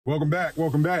Welcome back.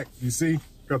 Welcome back. You see,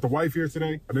 got the wife here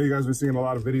today. I know you guys have been seeing a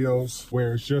lot of videos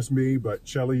where it's just me, but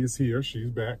Shelly is here.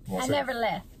 She's back. I never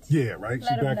left. Yeah, right?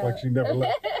 She's back like she never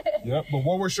left. Yep. But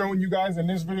what we're showing you guys in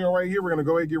this video right here, we're going to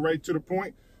go ahead and get right to the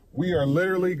point. We are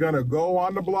literally going to go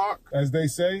on the block, as they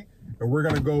say, and we're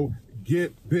going to go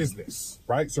get business,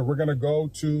 right? So we're going to go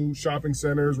to shopping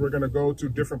centers. We're going to go to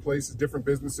different places, different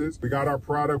businesses. We got our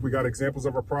product. We got examples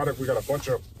of our product. We got a bunch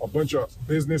of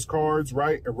business cards,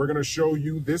 right? And we're going to show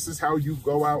you, this is how you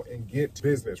go out and get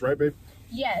business, right, babe?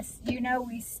 Yes. You know,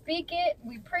 we speak it,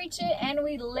 we preach it, and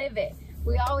we live it.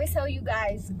 We always tell you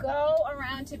guys, go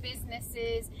around to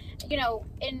businesses. You know,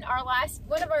 in our last,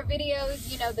 one of our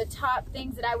videos, you know, the top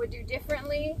things that I would do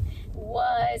differently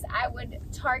was I would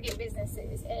target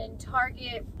businesses and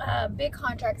target big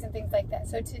contracts and things like that.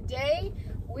 So today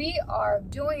we are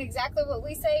doing exactly what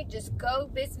we say. Just go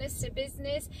business to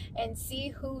business and see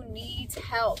who needs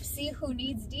help, see who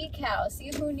needs decals,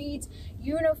 see who needs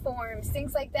uniforms,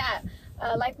 things like that.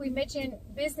 Like we mentioned,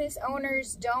 business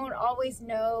owners don't always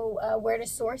know where to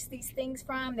source these things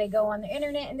from. They go on the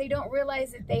internet and they don't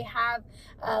realize that they have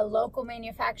local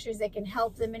manufacturers that can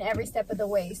help them in every step of the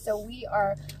way. So we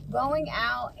are going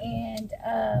out and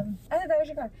I thought that was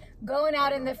your car. Going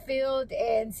out in the field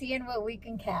and seeing what we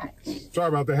can catch. Sorry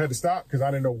about that. I had to stop because I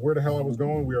didn't know where the hell I was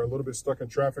going. We are a little bit stuck in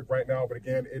traffic right now, but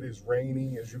again, it is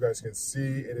raining. As you guys can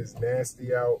see, it is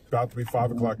nasty out. About to be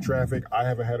 5 o'clock traffic. I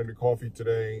haven't had any coffee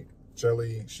today.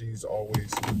 Shelly, she's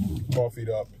always coffeeed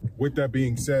up. With that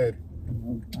being said,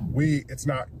 it's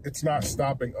not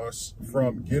stopping us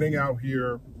from getting out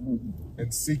here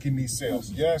and seeking these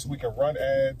sales. Yes, we can run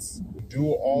ads,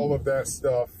 do all of that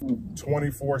stuff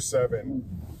 24/7,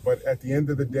 but at the end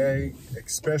of the day,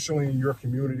 especially in your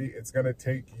community, it's gonna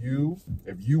take you,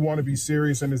 if you wanna be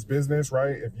serious in this business,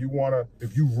 right? If you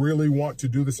really want to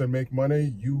do this and make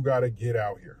money, you gotta get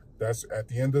out here. That's at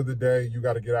the end of the day, you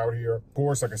got to get out here. Of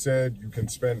course, like I said, you can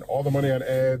spend all the money on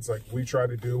ads like we try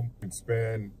to do. You can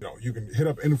spend, you can hit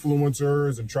up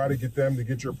influencers and try to get them to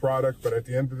get your product. But at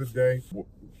the end of the day,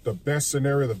 the best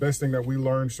scenario, the best thing that we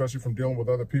learned, especially from dealing with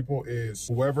other people, is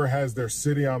whoever has their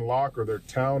city on lock or their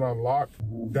town on lock,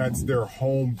 that's their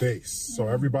home base. So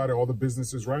everybody, all the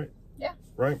businesses, right? Yeah.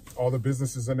 Right? All the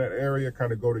businesses in that area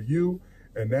kind of go to you,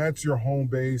 and that's your home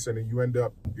base. And then you end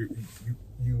up,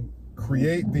 you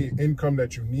create the income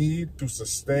that you need to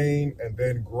sustain and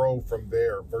then grow from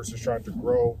there versus trying to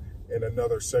grow in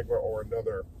another segment or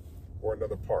another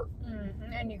part.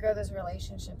 And you grow those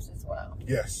relationships as well.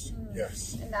 Yes,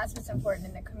 yes. And that's what's important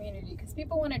in the community, because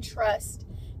people want to trust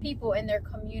people in their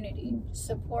community,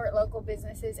 support local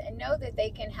businesses, and know that they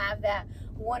can have that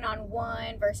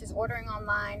one-on-one versus ordering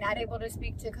online, not able to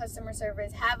speak to customer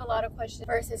service, have a lot of questions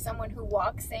versus someone who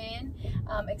walks in,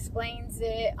 explains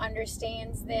it,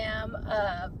 understands them,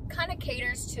 kind of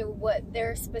caters to what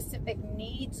their specific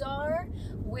needs are,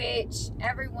 which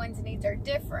everyone's needs are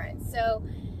different. So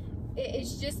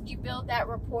it's just, you build that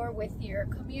rapport with your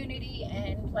community,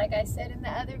 and like I said in the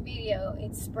other video,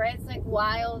 it spreads like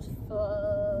wildfire.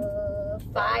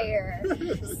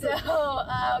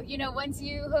 So you know, once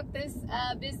you hook this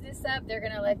business up, they're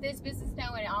gonna let this business know,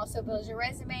 and it also builds your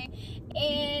resume,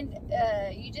 and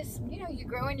you just, you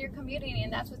grow in your community,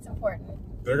 and that's what's important.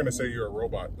 They're gonna say you're a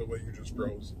robot the way you just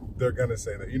froze. They're gonna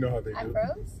say that. You know how they do. I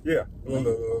froze? Yeah.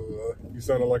 You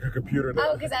sounded like a computer now.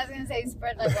 Oh, because I was gonna say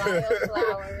spread like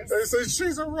wildflowers. They say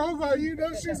she's a robot.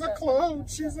 She's a clone.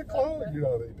 She's a clone. You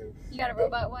know how they do. You got a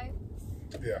robot wife?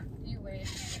 Yeah. You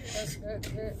wish.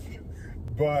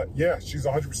 But yeah, she's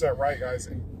 100% right, guys.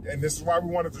 And this is why we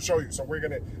wanted to show you. So you're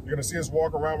gonna see us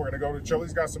walk around. We're gonna go to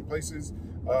Shelly's got some places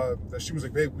that she was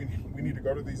like, babe, we need to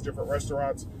go to these different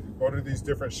restaurants, go to these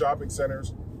different shopping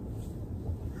centers,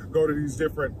 go to these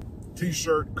different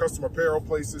t-shirt, custom apparel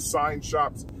places, sign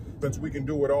shops, since we can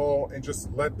do it all and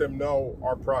just let them know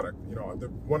our product.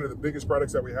 One of the biggest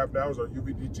products that we have now is our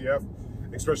Uvdtf,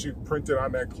 especially printed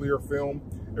on that clear film.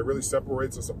 It really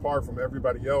separates us apart from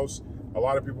everybody else. A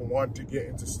lot of people want to get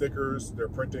into stickers. They're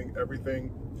printing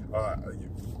everything.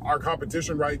 Our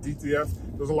competition, right,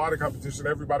 DTF, there's a lot of competition.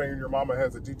 Everybody and your mama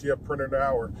has a DTF printer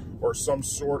now or some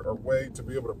sort or way to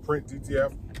be able to print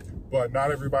DTF, but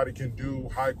not everybody can do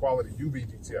high quality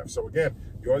Uvdtf. So again,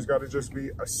 you always got to just be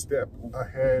a step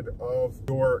ahead of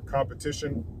your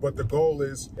competition. But the goal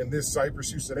is, in this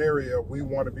Cypress, Houston area, we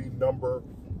want to be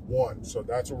 #1. So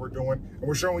that's what we're doing. And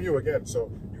we're showing you again.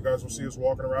 So you guys will see us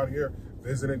walking around here,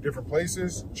 visiting different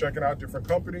places, checking out different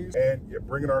companies, and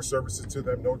bringing our services to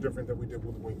them, no different than we did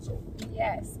with WingZone.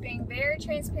 Yes, being very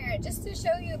transparent, just to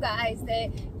show you guys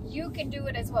that you can do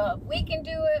it as well. If we can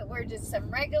do it, we're just some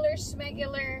regular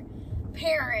schmegular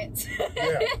parents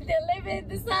that live in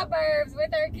the suburbs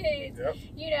with our kids,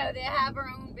 you know, that have our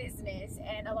own business.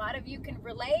 And a lot of you can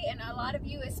relate, and a lot of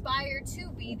you aspire to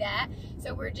be that.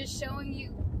 So we're just showing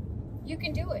you, you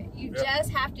can do it. You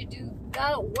just have to do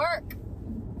the work.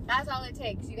 That's all it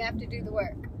takes. You have to do the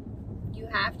work. You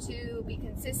have to be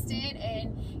consistent,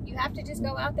 and you have to just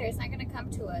go out there. It's not going to come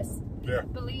to us.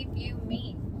 Believe you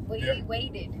me, we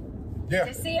waited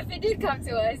to see if it did come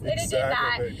to us, and it did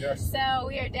not. So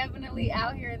we are definitely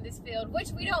out here in this field, which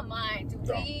we don't mind.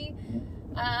 We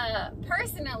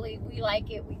personally, we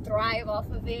like it. We thrive off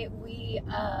of it. We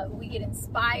get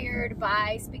inspired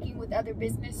by speaking with other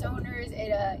business owners.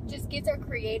 It just gets our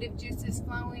creative juices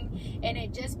flowing, and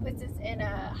it just puts us in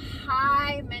a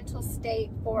high mental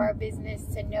state for our business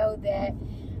to know that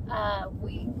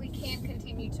we can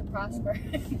continue to prosper.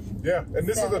 And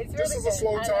this is a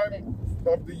slow time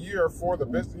of the year for the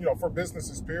business, you know, for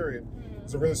businesses, period.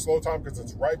 It's a really slow time because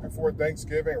it's right before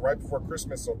Thanksgiving, right before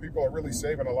Christmas. So people are really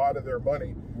saving a lot of their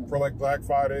money for like Black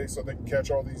Friday, so they can catch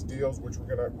all these deals, which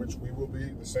we will be.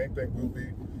 The same thing, we'll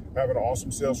be having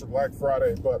awesome sales for Black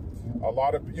Friday. But a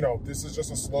lot of, you know, this is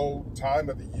just a slow time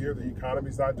of the year. The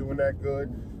economy's not doing that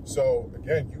good. So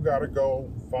again, you got to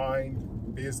go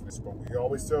find business. But we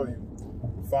always tell you,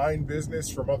 find business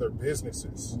from other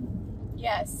businesses.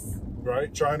 Yes.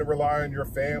 Right? Trying to rely on your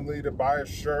family to buy a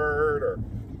shirt, or,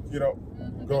 you know,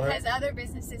 because other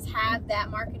businesses have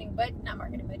that marketing budget, not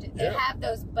marketing budget, they have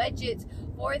those budgets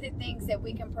for the things that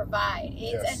we can provide.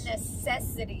 It's a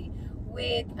necessity.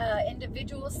 With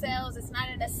individual sales, it's not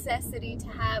a necessity to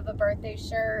have a birthday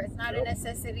shirt. It's not a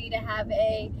necessity to have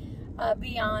a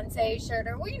Beyonce shirt,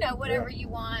 or, you know, whatever you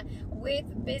want.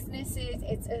 With businesses,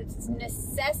 it's a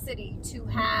necessity to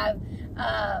have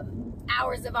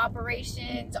hours of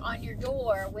operations on your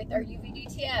door with our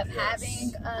Uvdtf,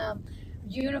 having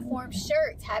uniform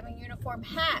shirts, having uniform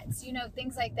hats, you know,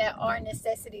 things like that are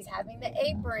necessities, having the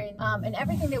apron, and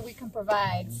everything that we can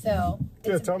provide. So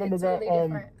tell them about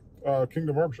really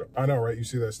Kingdom Barbershop. I know, right? You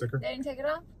see that sticker? They didn't take it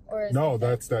off? Or is no,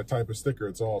 that's that type of sticker.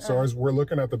 It's all. So as we're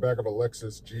looking at the back of a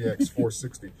Lexus GX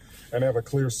 460, and they have a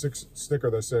clear sticker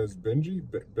that says Benjamin.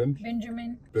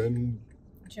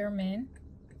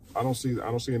 I don't see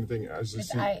anything. It's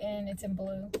IN. It's in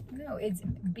blue. No, it's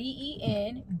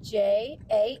BENJAMIN.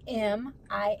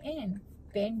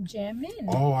 Benjamin.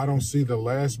 Oh, I don't see the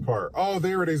last part. Oh,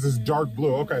 there it is. It's dark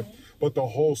blue. Okay, but the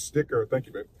whole sticker. Thank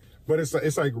you, babe. But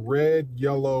it's like red,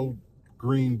 yellow,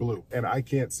 green, blue, and I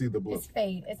can't see the blue. It's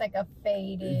fade. It's like a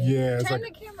faded. Yeah. Turn the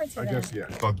camera to I guess, yeah.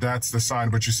 So that's the sign,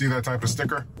 but you see that type of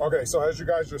sticker? Okay, so as you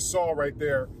guys just saw right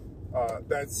there,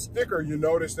 that sticker, you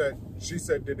notice that she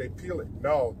said, did they peel it?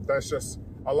 No, that's just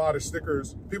a lot of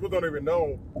stickers. People don't even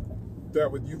know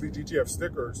that with Uvdtf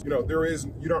stickers, you know,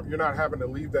 you're not having to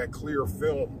leave that clear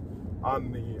film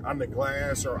on the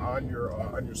glass or on your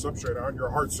substrate or on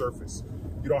your hard surface.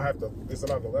 You don't have to. Is it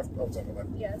on the left? Oh, it's on the left.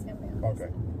 Yeah, it's gonna be on. Okay.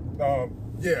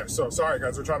 Yeah. So sorry,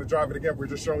 guys. We're trying to drive it again. We're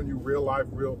just showing you real life,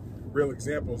 real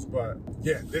examples. But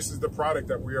yeah, this is the product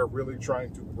that we are really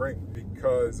trying to bring,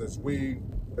 because as we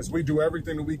do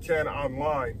everything that we can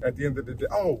online, at the end of the day.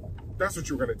 Oh, that's what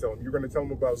you were going to tell them. You're going to tell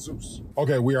them about Zeus.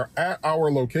 Okay, we are at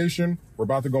our location. We're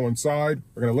about to go inside.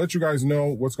 We're going to let you guys know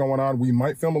what's going on. We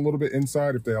might film a little bit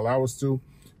inside if they allow us to.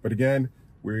 But again,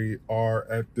 we are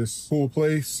at this cool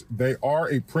place. They are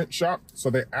a print shop,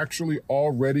 so they actually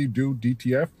already do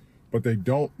DTF, but they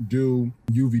don't do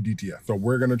Uvdtf. So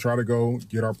we're going to try to go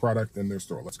get our product in their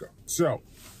store. Let's go. So,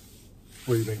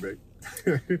 what do you think, babe?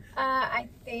 I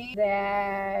think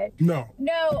that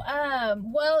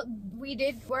well,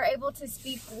 we're able to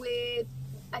speak with,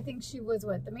 I think she was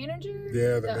what, the manager?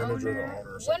 Yeah, the manager,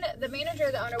 the manager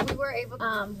or the owner. We were able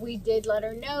we did let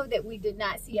her know that we did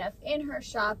not see F in her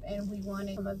shop, and we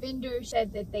wanted from a vendor.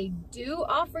 Said that they do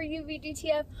offer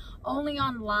Uvdtf only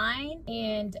online,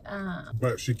 and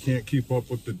but she can't keep up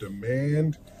with the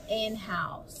demand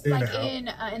in-house, like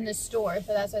in the store,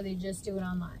 so that's why they just do it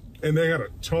online. And they got a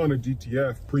ton of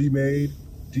DTF, pre-made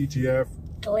DTF.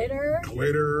 Glitter,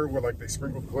 where like they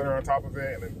sprinkled glitter on top of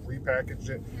it and then repackaged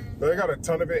it. But they got a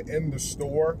ton of it in the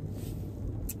store.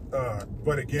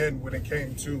 But again, when it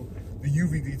came to the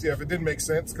Uvdtf, it didn't make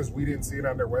sense because we didn't see it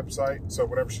on their website. So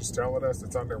whatever she's telling us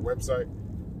that's on their website,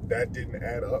 that didn't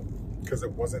add up because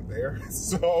it wasn't there.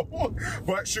 So,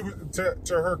 but she was, to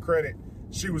her credit,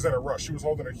 she was in a rush. She was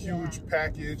holding a huge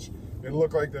package. It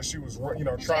looked like that she was, you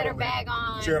know, trying to. She had her bag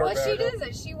on. She did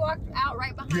it. She walked out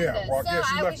right behind us. So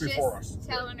she left before us.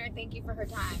 Telling her thank you for her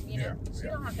time. You know, she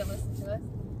don't have to listen to us.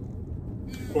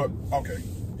 But okay,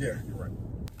 yeah, you're right.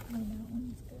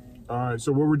 All right,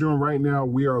 so what we're doing right now,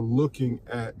 we're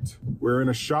in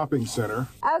a shopping center.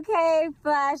 Okay,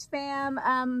 Flash fam,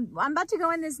 I'm about to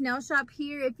go in this nail shop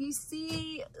here. If you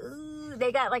see,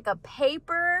 they got like a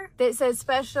paper that says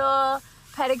special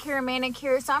pedicure and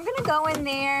manicure. So I'm gonna go in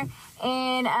there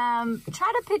and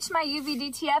try to pitch my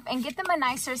Uvdtf and get them a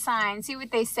nicer sign, see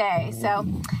what they say. So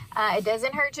it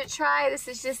doesn't hurt to try. This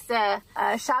is just a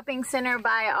shopping center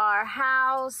by our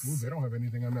house. Ooh, they don't have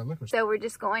anything on that liquor store. So we're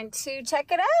just going to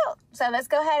check it out. So let's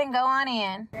go ahead and go on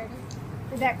in.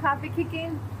 Did that coffee kick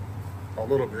in? A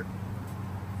little bit.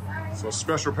 Sorry. So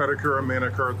special pedicure and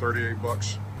manicure, 38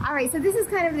 bucks. All right, so this is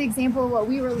kind of the example of what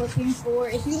we were looking for.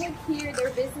 If you look here, their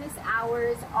business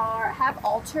hours have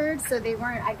altered, so they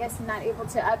weren't, I guess, not able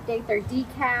to update their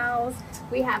decals.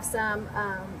 We have some,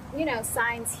 you know,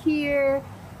 signs here,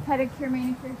 pedicure,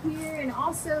 manicure here, and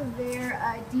also their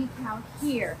decal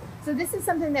here. So this is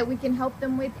something that we can help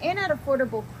them with and at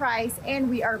affordable price, and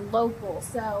we are local.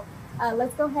 So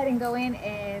let's go ahead and go in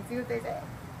and see what they say.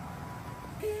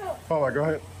 Paula, go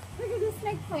ahead. Look at this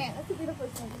snake plant. That's a beautiful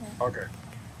snake plant. Okay.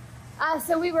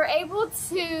 So we were able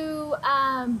to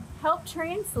help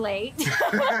translate.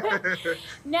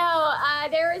 No,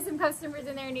 there were some customers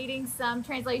in there needing some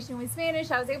translation with Spanish.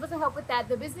 I was able to help with that.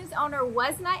 The business owner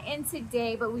was not in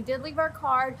today, but we did leave our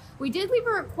card. We did leave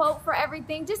her a quote for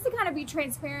everything just to kind of be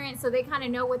transparent so they kind of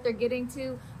know what they're getting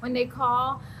to when they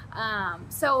call.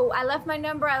 So I left my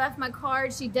number, I left my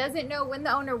card. She doesn't know when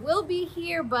the owner will be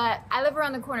here, but I live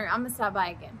around the corner. I'm gonna stop by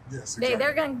again. Yes,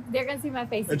 exactly. They're gonna see my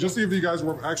face. And just see if you guys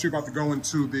were actually about to go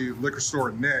into the liquor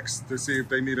store next to see if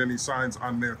they need any signs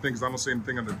on their things. I don't see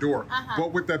anything on the door.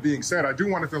 But with that being said, I do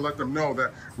wanted to let them know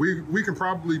that we can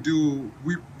probably do,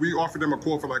 we offer them a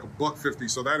quote for like $150.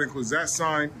 So that includes that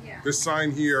sign, this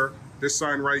sign here, this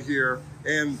sign right here,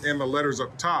 and the letters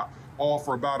up top, all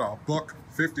for about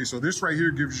 $150. So this right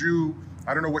here gives you,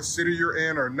 I don't know what city you're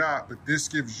in or not, but this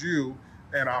gives you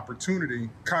an opportunity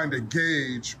kind of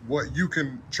gauge what you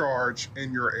can charge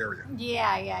in your area.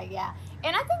 Yeah.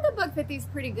 And I think the $150 is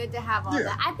pretty good to have on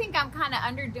that. I think I'm kind of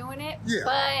underdoing it,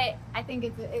 but I think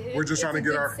it's we're just trying to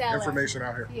get our seller. Information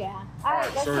out here. Yeah. All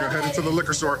right, so we're gonna head into the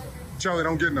liquor store. Charlie,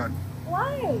 don't get none.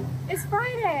 Why? It's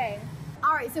Friday.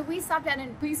 All right, so we stopped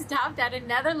at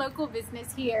another local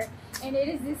business here, and it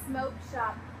is this smoke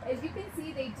shop. As you can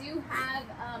see, they do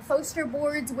have poster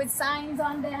boards with signs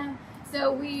on them.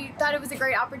 So we thought it was a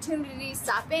great opportunity to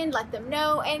stop in, let them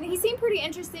know. And he seemed pretty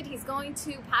interested. He's going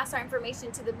to pass our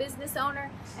information to the business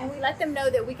owner. And we let them know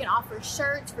that we can offer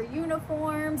shirts for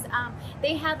uniforms.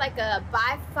 They had like a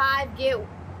buy 5, get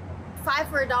 5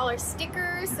 for $1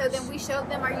 stickers. So then we showed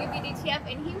them our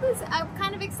Uvdtf and he was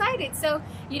kind of excited. So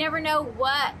you never know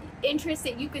what interest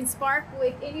that you can spark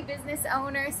with any business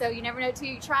owner. So you never know till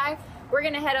you try. We're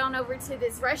gonna head on over to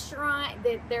this restaurant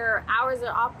that their hours of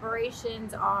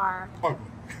operations are old.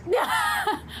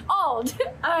 All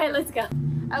right, let's go.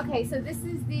 Okay, so this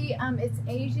is the, it's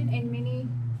Asian and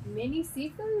mini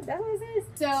seafood, is that what it is?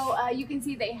 So you can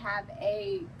see they have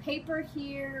a paper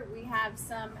here. We have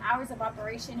some hours of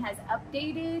operation has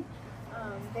updated.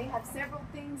 They have several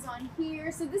things on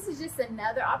here. So this is just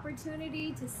another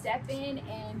opportunity to step in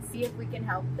and see if we can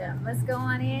help them. Let's go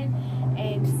on in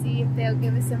and see if they'll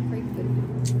give us some free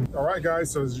food. All right,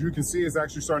 guys, so as you can see, it's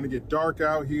actually starting to get dark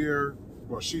out here.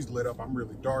 Well, she's lit up, I'm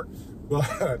really dark.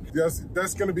 But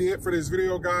that's gonna be it for this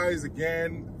video, guys.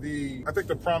 Again, I think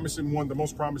the most promising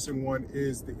one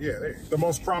is the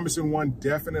most promising one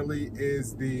definitely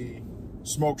is the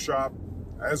smoke shop,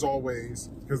 as always,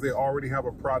 because they already have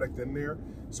a product in there.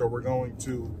 So we're going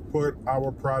to put our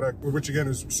product, which again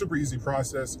is a super easy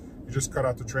process. You just cut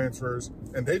out the transfers,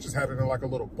 and they just had it in like a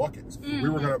little bucket.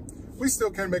 We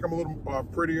still can make them a little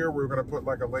prettier. We're gonna put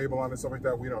like a label on it, stuff like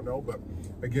that. We don't know, but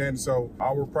again, so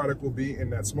our product will be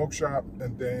in that smoke shop.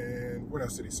 And then what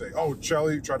else did he say? Oh,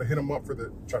 Chelly,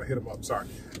 sorry.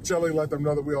 Chelly let them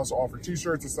know that we also offer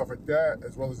t-shirts and stuff like that,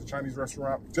 as well as a Chinese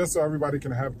restaurant, just so everybody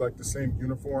can have like the same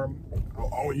uniform.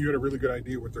 Oh, and you had a really good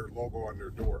idea with their logo on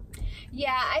their door.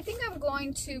 Yeah, I think I'm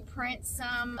going to print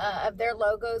some of their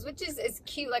logos, which is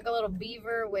cute, like a little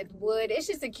beaver with wood. It's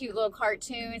just a cute little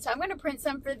cartoon. So I'm going to print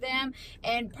some for them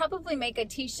and probably make a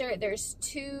t-shirt. There's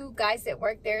 2 guys that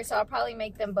work there, so I'll probably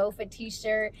make them both a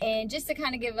t-shirt, and just to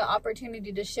kind of give an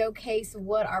opportunity to showcase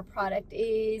what our product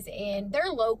is. And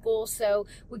they're local, so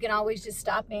we can always just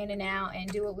stop in and out and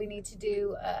do what we need to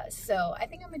do. So I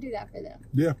think I'm gonna do that for them.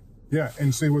 Yeah,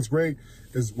 and see, what's great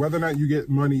is whether or not you get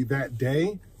money that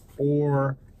day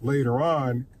or later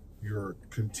on, you're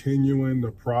continuing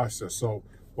the process. So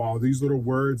while these little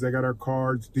words, they got our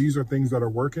cards, these are things that are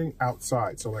working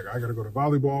outside. So like, I gotta go to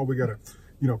volleyball, we gotta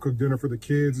you know, cook dinner for the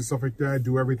kids and stuff like that,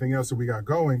 do everything else that we got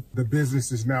going, the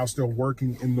business is now still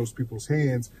working in those people's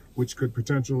hands, which could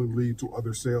potentially lead to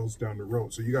other sales down the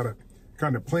road. So you got to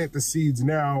kind of plant the seeds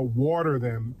now, water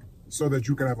them so that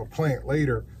you can have a plant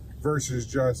later, versus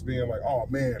just being like, oh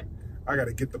man, I got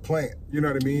to get the plant. You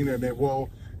know what I mean? And then, well,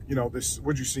 you know, this,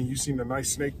 what'd you see? You seen the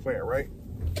nice snake plant, right?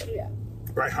 Yeah.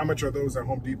 Right. How much are those at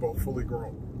Home Depot fully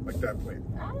grown, like that plant?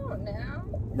 I don't know.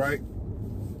 Right.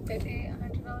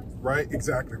 $50, $100. Right.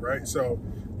 Exactly. Right. So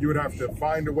you would have to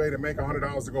find a way to make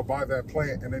 $100 to go buy that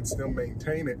plant and then still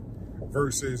maintain it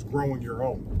versus growing your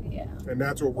own. Yeah. And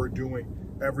that's what we're doing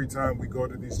every time we go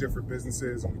to these different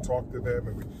businesses and we talk to them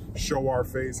and we show our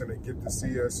face and they get to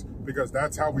see us, because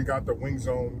that's how we got the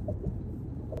WingZone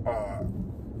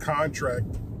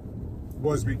contract.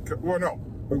 Was because, well, no,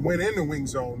 we went into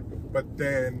WingZone, but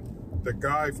then the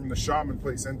guy from the shaman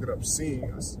place ended up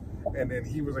seeing us, and then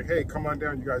he was like, hey, come on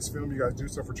down, you guys film, you guys do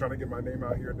stuff, we're trying to get my name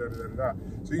out here, da da da da.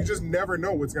 So you just never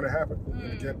know what's gonna happen.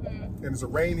 And again, and it's a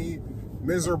rainy,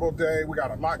 miserable day, we got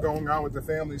a lot going on with the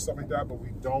family, stuff like that, but we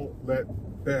don't let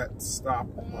that stop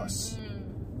us.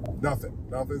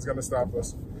 Nothing's gonna stop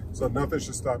us. So nothing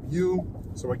should stop you.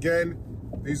 So again,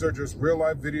 these are just real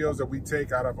life videos that we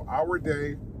take out of our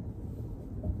day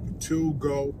to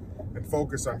go and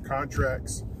focus on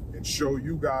contracts and show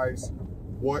you guys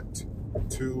what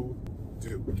to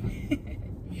do.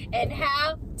 And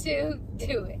how to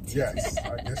do it. Yes,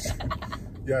 I guess.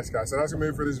 Yes, guys. So that's gonna be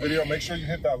it for this video. Make sure you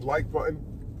hit that like button.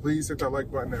 Please hit that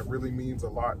like button. That really means a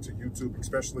lot to YouTube,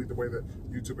 especially the way that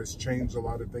YouTube has changed a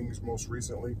lot of things most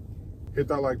recently. Hit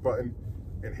that like button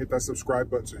and hit that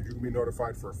subscribe button so you can be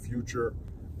notified for future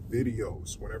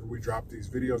videos whenever we drop these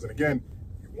videos. And again,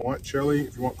 if you want Shelly,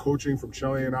 if you want coaching from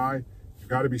Shelly and I, you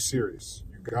got to be serious.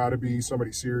 You got to be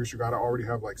somebody serious. You got to already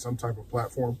have like some type of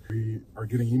platform. We are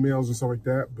getting emails and stuff like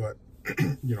that, but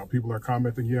you know, people are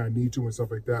commenting, yeah, I need to and stuff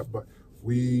like that. But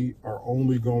we are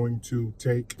only going to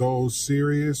take those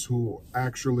serious who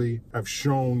actually have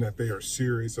shown that they are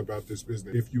serious about this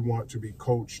business. If you want to be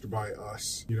coached by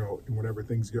us, you know, whenever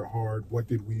things get hard, what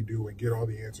did we do, and get all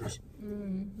the answers,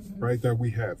 right, that we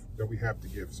have to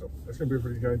give. So that's gonna be it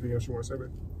for you. Got anything else you want to say,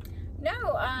 babe?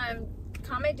 No,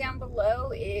 comment down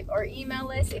below or email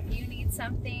us if you need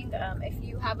something. If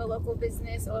you have a local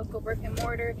business, a local brick and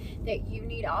mortar that you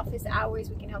need office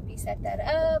hours, we can help you set that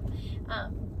up.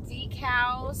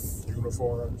 Decals,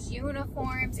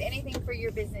 uniforms, anything for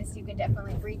your business, you can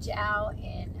definitely reach out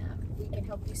and we can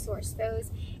help you source those.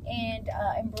 And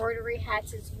embroidery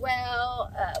hats as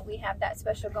well. We have that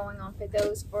special going on for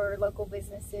those for local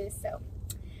businesses. So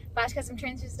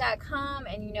BoschCustomTransfers.com,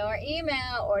 and you know our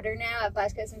email. Order now at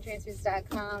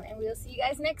BoschCustomTransfers.com, and we'll see you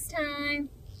guys next time.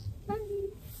 Bye.